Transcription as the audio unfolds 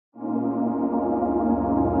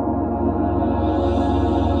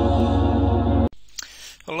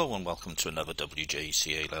Hello and welcome to another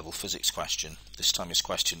WJEC A level physics question. This time is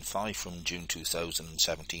question 5 from June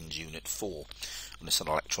 2017's Unit 4, and it's an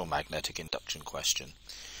electromagnetic induction question.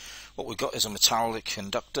 What we've got is a metallic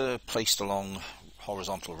conductor placed along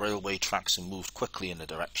horizontal railway tracks and moved quickly in the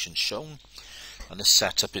direction shown, and this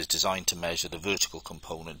setup is designed to measure the vertical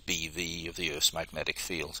component BV of the Earth's magnetic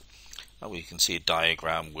field. Now we can see a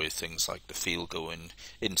diagram with things like the field going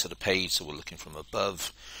into the page, so we're looking from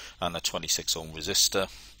above, and a 26 ohm resistor.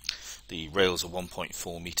 The rails are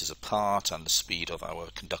 1.4 meters apart and the speed of our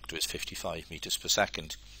conductor is 55 meters per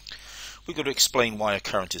second. We've got to explain why a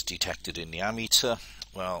current is detected in the ammeter.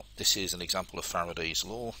 Well, this is an example of Faraday's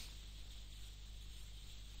law.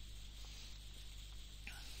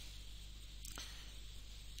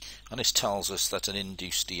 And this tells us that an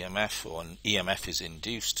induced EMF or an EMF is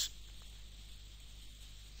induced.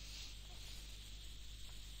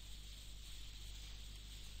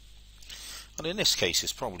 And in this case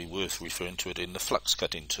it's probably worth referring to it in the flux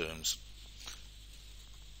cutting terms.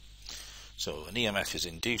 So an EMF is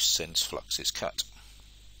induced since flux is cut.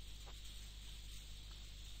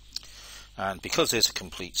 And because there's a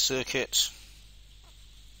complete circuit,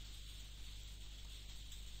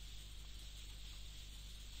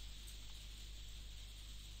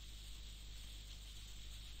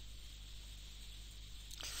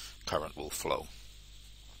 current will flow.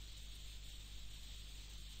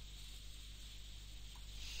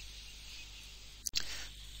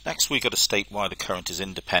 Next we've got to state why the current is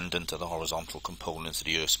independent of the horizontal component of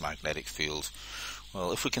the Earth's magnetic field.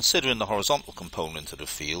 Well, if we consider in the horizontal component of the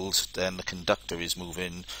field, then the conductor is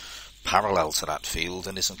moving parallel to that field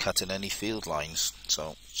and isn't cutting any field lines.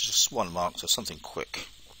 So just one mark, so something quick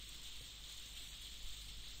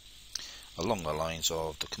along the lines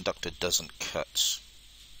of the conductor doesn't cut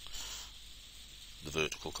the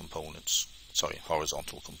vertical components,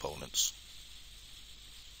 horizontal components.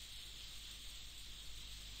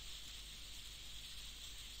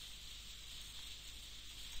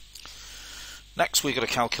 Next we've got to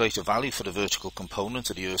calculate a value for the vertical component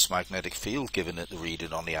of the Earth's magnetic field, given that the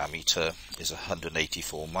reading on the ammeter is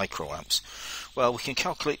 184 microamps. Well, we can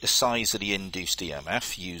calculate the size of the induced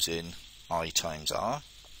EMF using I times R.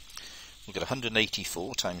 We've got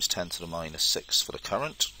 184 times 10 to the minus 6 for the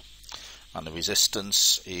current, and the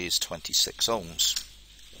resistance is 26 ohms.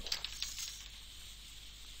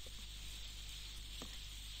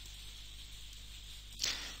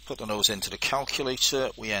 Put those into the calculator,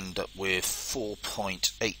 we end up with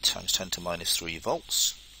 4.8 times 10 to minus 3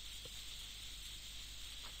 volts.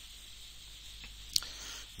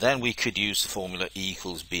 Then we could use the formula E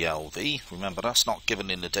equals BLV. Remember, that's not given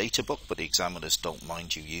in the data book, but the examiners don't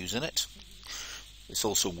mind you using it. It's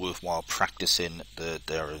also worthwhile practicing the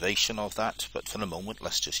derivation of that, but for the moment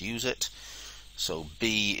let's just use it. So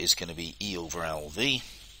B is going to be E over LV.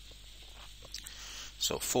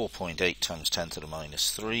 So 4.8 times 10 to the minus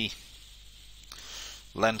 3.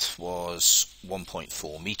 Length was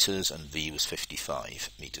 1.4 meters and V was 55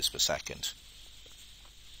 meters per second.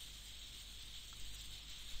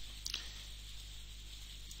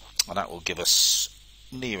 And that will give us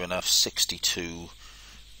near enough 62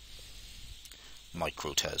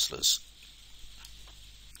 microteslas.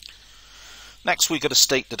 Next we've got to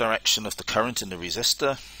state the direction of the current in the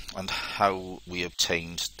resistor and how we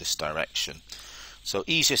obtained this direction. So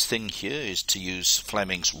easiest thing here is to use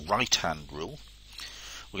Fleming's right hand rule.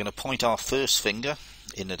 We're going to point our first finger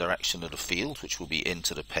in the direction of the field, which will be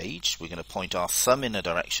into the page. We're going to point our thumb in the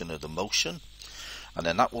direction of the motion, and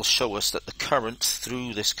then that will show us that the current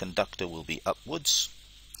through this conductor will be upwards,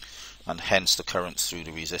 and hence the current through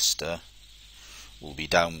the resistor will be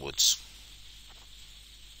downwards.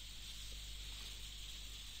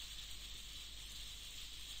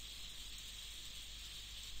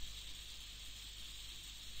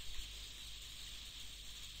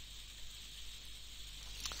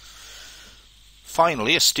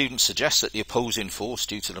 Finally, a student suggests that the opposing force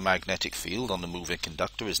due to the magnetic field on the moving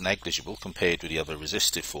conductor is negligible compared with the other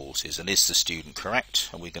resistive forces, and is the student correct?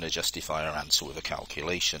 And we're going to justify our answer with a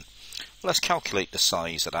calculation. Well, let's calculate the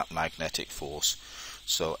size of that magnetic force.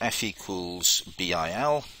 So F equals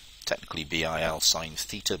BIL, technically BIL sine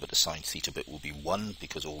theta, but the sine theta bit will be 1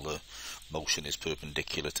 because all the motion is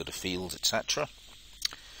perpendicular to the field, etc.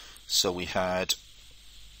 So we had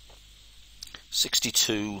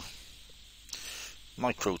 62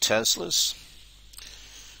 microteslas.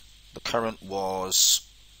 The current was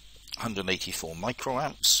 184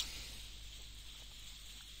 microamps,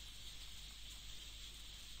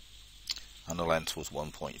 and the length was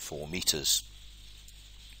 1.4 meters.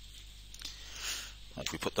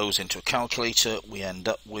 If we put those into a calculator, we end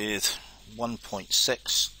up with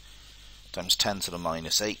 1.6 times 10 to the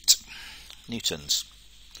minus 8 newtons,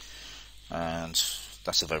 and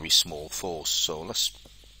that's a very small force. So let's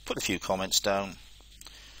put a few comments down.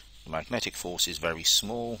 The magnetic force is very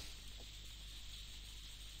small,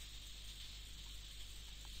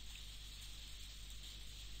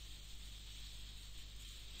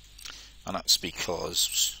 and that's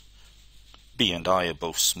because B and I are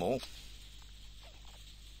both small.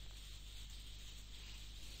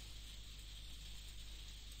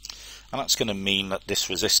 And that's going to mean that this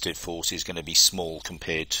resistive force is going to be small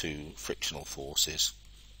compared to frictional forces.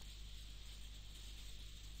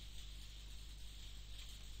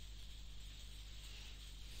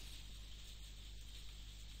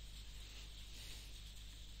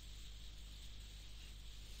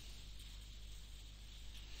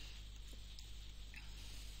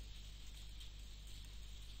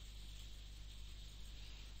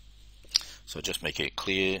 So just make it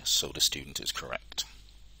clear so the student is correct.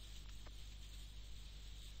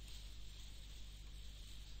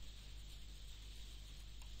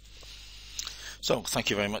 So thank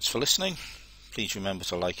you very much for listening. Please remember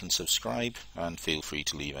to like and subscribe, and feel free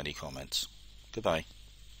to leave any comments. Goodbye.